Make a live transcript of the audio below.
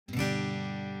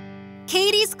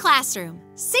Caitie's classroom.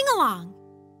 Sing along.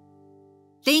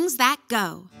 Things that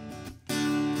go.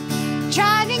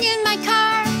 Driving in my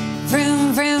car,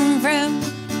 vroom, vroom, vroom.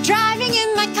 Driving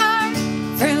in my car,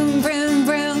 vroom, vroom,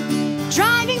 vroom.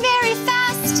 Driving very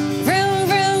fast, vroom,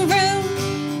 vroom,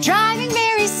 vroom. Driving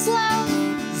very slow,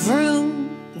 vroom,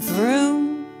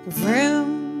 vroom,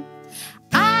 vroom.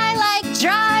 I like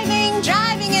driving,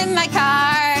 driving in my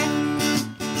car.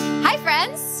 Hi,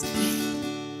 friends.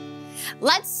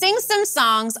 Let's sing some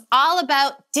songs all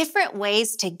about different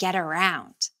ways to get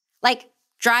around, like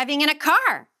driving in a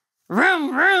car.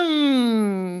 Vroom,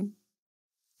 vroom.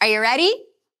 Are you ready?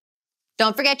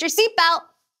 Don't forget your seatbelt.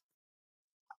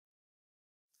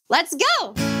 Let's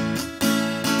go.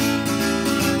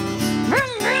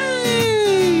 Vroom,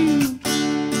 vroom.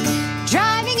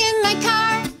 Driving in my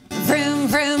car, vroom,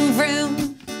 vroom,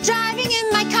 vroom. Driving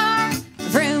in my car,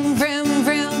 vroom, vroom,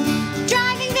 vroom.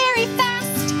 Driving very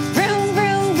fast, vroom,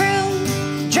 vroom,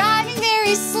 vroom. Driving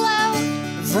very slow,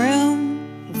 vroom,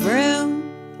 vroom,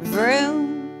 vroom.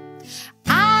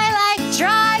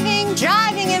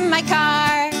 Driving in my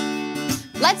car.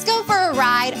 Let's go for a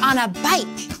ride on a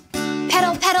bike.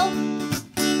 Pedal, pedal.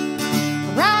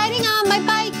 Riding on my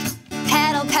bike.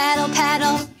 Pedal, pedal,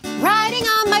 pedal. Riding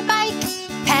on my bike.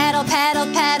 Pedal, pedal,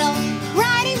 pedal.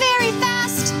 Riding very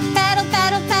fast. Pedal,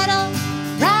 pedal, pedal.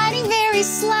 Riding very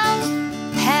slow.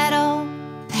 Pedal,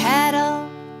 pedal,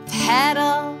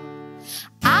 pedal.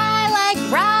 I like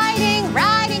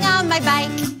riding on my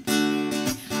bike.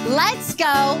 Let's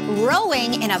go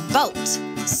rowing in a boat.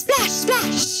 Splash,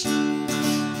 splash.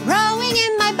 Rowing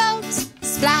in my boat.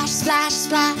 Splash, splash,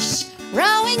 splash.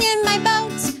 Rowing in my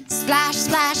boat. Splash,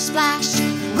 splash, splash.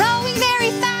 Rowing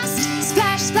very fast.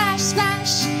 Splash, splash,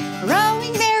 splash.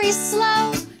 Rowing very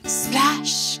slow.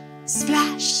 Splash,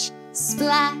 splash,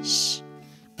 splash.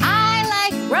 I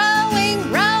like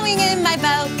rowing in my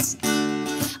boat.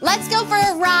 Let's go for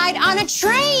a ride on a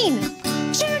train.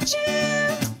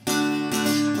 Choo-choo.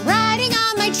 Riding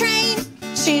on my train,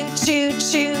 choo, choo,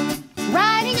 choo.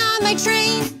 Riding on my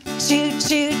train, choo,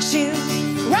 choo, choo.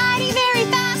 Riding very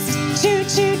fast, choo,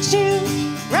 choo, choo.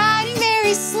 Riding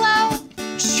very slow,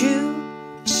 choo,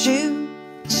 choo,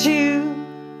 choo.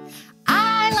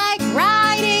 I like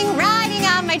riding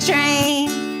on my train.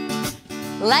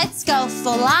 Let's go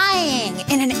flying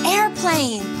in an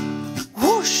airplane.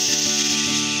 Whoosh.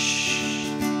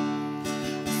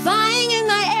 Flying in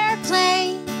my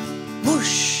airplane.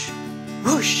 Whoosh,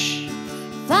 whoosh.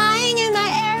 Flying in my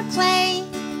airplane.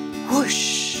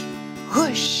 Whoosh,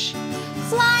 whoosh.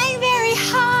 Flying very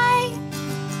high.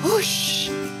 Whoosh,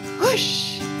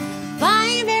 whoosh.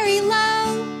 Flying very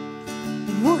low.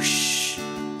 Whoosh,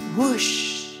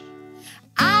 whoosh.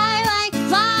 I like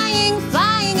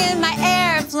flying in my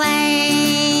airplane.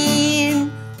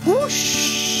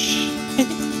 Whoosh.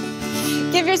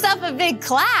 Give yourself a big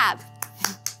clap.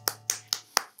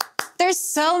 There's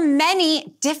so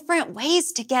many different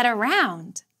ways to get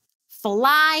around.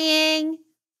 Flying,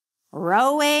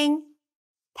 rowing,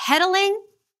 pedaling.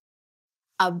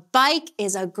 A bike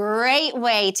is a great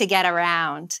way to get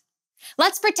around.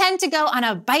 Let's pretend to go on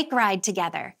a bike ride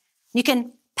together. You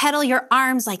can pedal your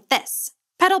arms like this.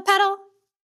 Pedal, pedal.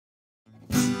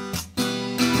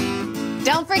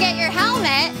 Don't forget your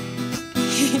helmet.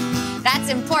 That's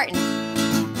important.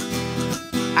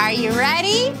 Are you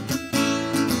ready?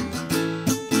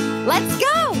 Let's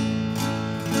go!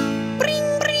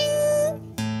 Bring, bring!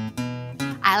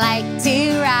 I like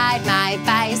to ride my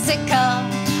bicycle.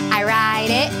 I ride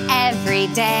it every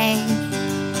day.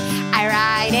 I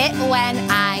ride it when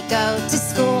I go to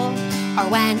school or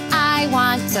when I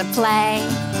want to play.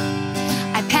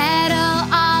 I pedal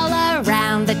all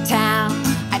around the town.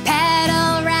 I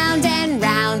pedal round and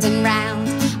round and round.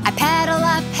 I pedal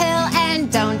uphill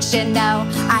and don't you know,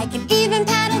 I can even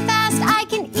pedal fast, I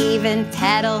can even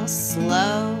pedal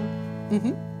slow.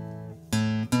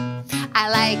 I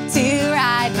like to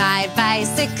ride my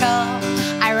bicycle.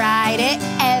 I ride it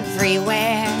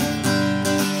everywhere.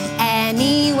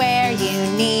 Anywhere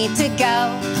you need to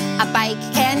go, a bike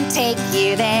can take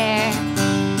you there.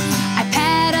 I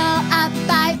pedal up,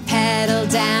 I pedal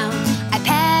down. I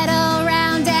pedal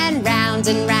round and round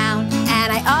and round.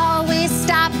 And I always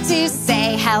stop to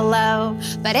say hello.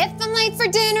 But if I'm late for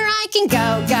dinner, I can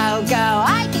go, go, go.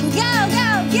 I can go,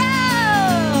 go, go.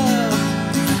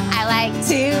 I like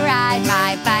to ride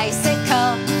my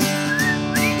bicycle.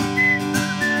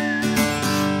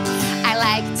 I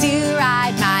like to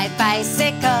ride my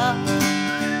bicycle.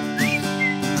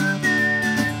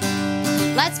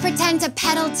 Let's pretend to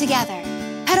pedal together.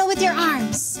 Pedal with your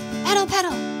arms. Pedal,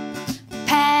 pedal.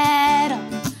 Pedal,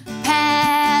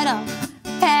 pedal,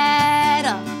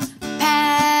 pedal,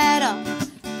 pedal.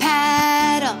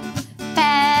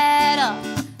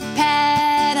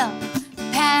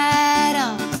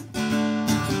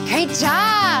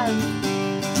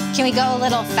 we go a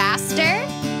little faster?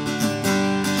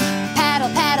 Paddle,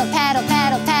 paddle, paddle,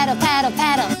 paddle, paddle, paddle,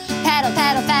 paddle. Paddle,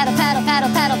 paddle, paddle, paddle, paddle,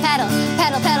 paddle, paddle.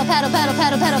 Paddle, paddle, paddle, paddle,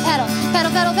 paddle, paddle, paddle.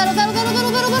 Paddle, paddle, paddle, paddle, paddle,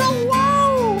 paddle, paddle, paddle.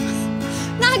 Whoa!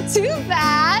 Not too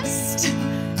fast.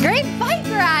 Great bike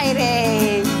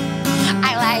riding.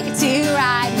 I like to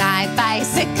ride my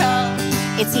bicycle.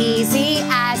 It's easy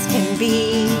as can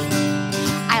be.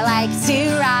 I like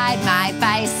to ride my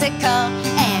bicycle,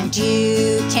 and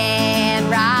you can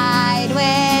ride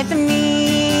with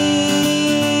me.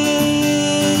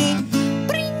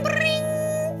 Bring,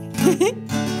 bring.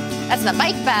 That's the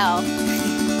bike bell.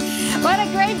 What a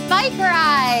great bike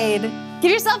ride.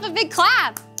 Give yourself a big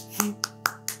clap.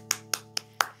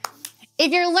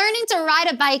 If you're learning to ride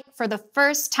a bike for the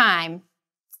first time,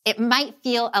 it might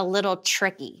feel a little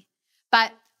tricky,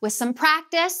 but with some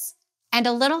practice and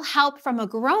a little help from a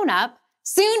grown-up,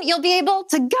 soon you'll be able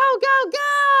to go, go,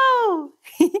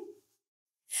 go!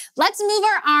 Let's move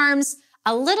our arms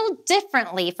a little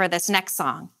differently for this next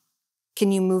song.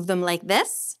 Can you move them like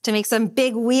this to make some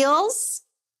big wheels?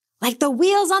 Like the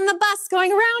wheels on the bus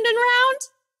going round and round?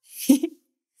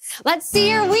 Let's see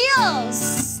your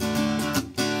wheels!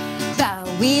 The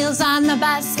wheels on the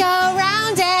bus go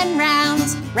round and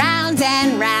round, round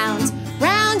and round,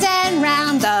 round and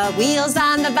round. The wheels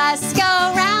on the bus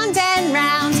go round and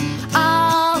round,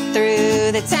 all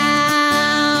through the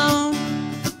town.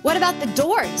 What about the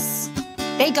doors?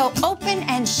 They go open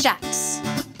and shut.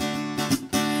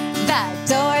 The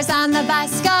doors on the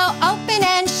bus go open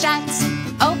and shut,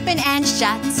 open and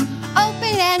shut,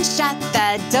 open and shut.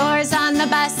 The doors on the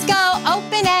bus go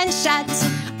open and shut,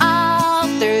 all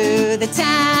through the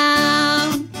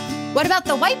town. What about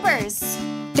the wipers?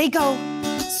 They go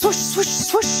swoosh, swoosh,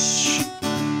 swoosh.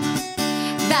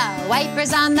 The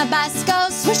wipers on the bus go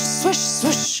swoosh, swoosh,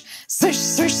 swoosh, swish,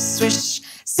 swish, swish,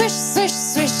 swish, swish,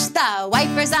 swish. The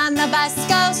wipers on the bus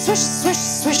go swish, swish,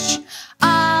 swish,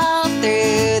 all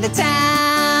through the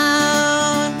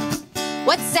town.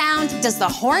 What sound does the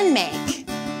horn make?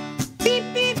 Beep,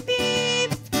 beep,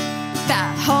 beep.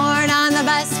 The horn on the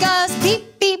bus goes beep,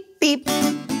 beep, beep,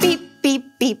 beep, beep,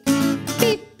 beep,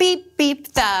 beep, beep,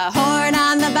 beep. The horn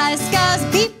on the bus goes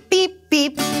beep, beep,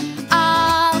 beep,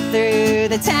 all through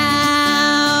the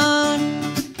town.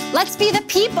 Let's be the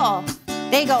people.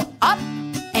 They go up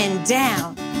and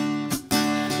down.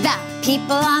 The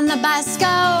people on the bus go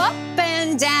up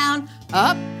and down,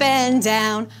 up and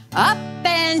down, up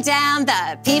and down.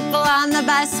 The people on the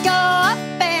bus go up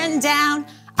and down,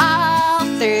 all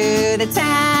through the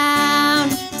town.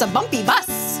 It's a bumpy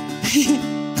bus.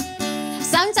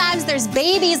 Sometimes there's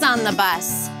babies on the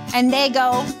bus, and they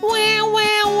go wow,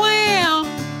 wow, wow.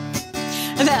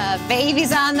 The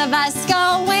babies on the bus go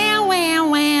wow, wow,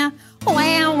 wow,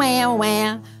 wow, wow,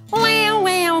 wow, wow,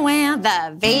 wow, wow.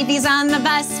 The babies on the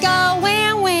bus go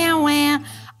wow, wow, wow,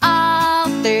 all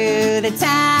through the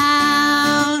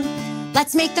town.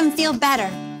 Let's make them feel better.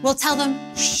 We'll tell them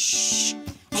shh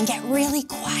and get really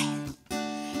quiet.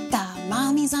 The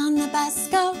mommies on the bus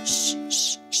go shh,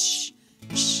 shh, shh,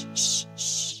 shh, shh,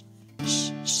 shh,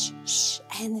 shh, shh, shh.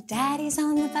 And the daddies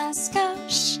on the bus go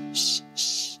shh, shh,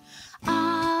 shh,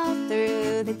 all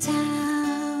through the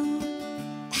town.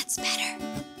 That's better.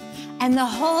 And the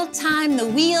whole time the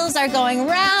wheels are going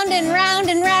round and round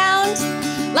and round.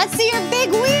 Let's see your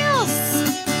big wheels.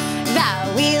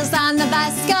 The wheels on the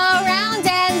bus go round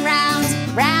and round,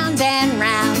 round and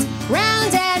round,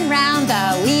 round and round.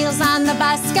 The wheels on the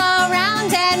bus go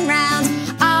round and round,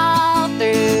 all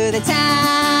through the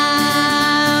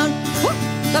town. Whoop,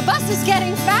 the bus is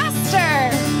getting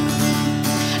faster.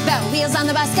 The wheels on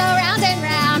the bus go round and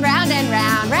round, round and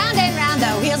round, round and round.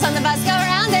 The wheels on the bus go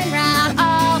round and round,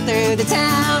 all through the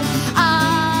town,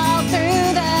 all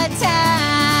through the town.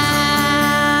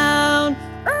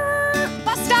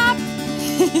 Bus stop.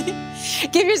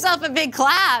 Give yourself a big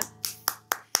clap.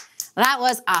 That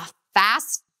was a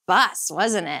fast bus,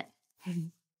 wasn't it?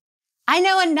 I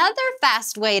know another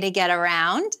fast way to get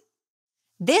around.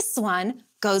 This one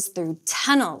goes through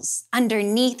tunnels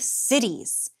underneath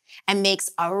cities and makes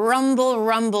a rumble,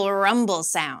 rumble, rumble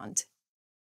sound.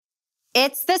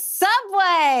 It's the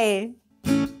subway.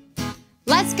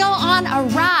 Let's go on a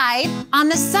ride on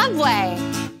the subway.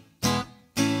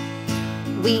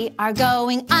 We are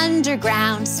going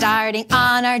underground, starting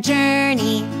on our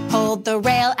journey. Hold the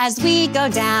rail as we go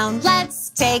down. Let's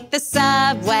take the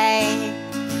subway.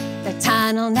 The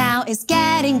tunnel now is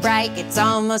getting bright. It's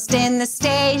almost in the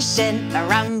station. The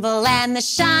rumble and the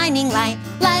shining light.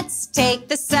 Let's take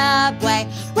the subway.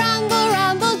 Rumble,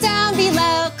 rumble down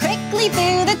below. Quickly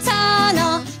through the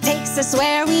tunnel. Takes us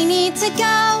where we need to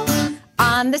go.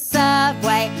 On on the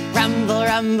subway. Rumble,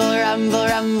 rumble, rumble,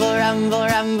 rumble, rumble,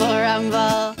 rumble,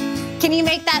 rumble. Can you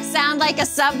make that sound like a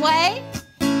subway?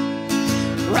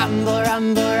 Rumble,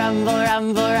 rumble, rumble,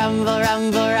 rumble, rumble,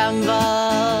 rumble,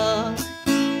 rumble.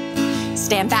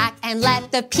 Stand back and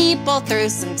let the people through.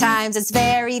 Sometimes it's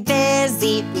very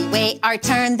busy. We wait our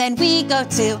turn, then we go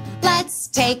too. Let's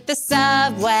take the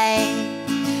subway.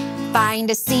 Find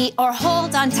a seat or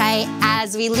hold on tight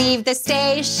as we leave the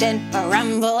station. A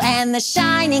rumble and the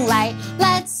shining light.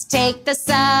 Let's take the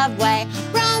subway.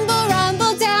 Rumble,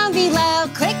 rumble down below.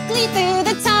 Quickly through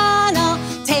the tunnel.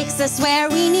 Takes us where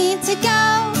we need to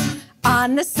go.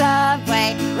 On the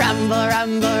subway. Rumble,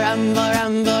 rumble, rumble,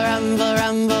 rumble, rumble,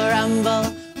 rumble, rumble.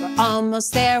 We're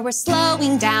almost there, we're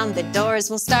slowing down. The doors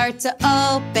will start to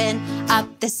open. Up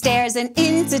the stairs and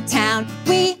into town.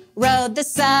 We rode the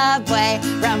subway.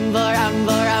 Rumble,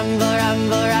 rumble, rumble,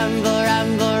 rumble, rumble,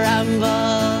 rumble,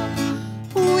 rumble.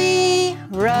 We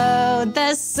rode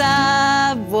the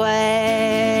subway.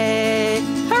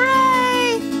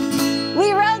 Hooray!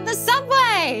 We rode the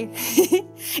subway.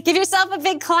 Give yourself a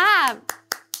big clap.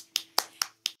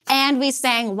 And we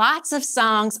sang lots of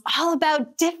songs all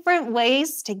about different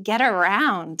ways to get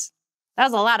around. That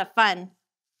was a lot of fun.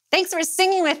 Thanks for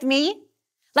singing with me.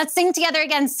 Let's sing together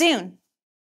again soon.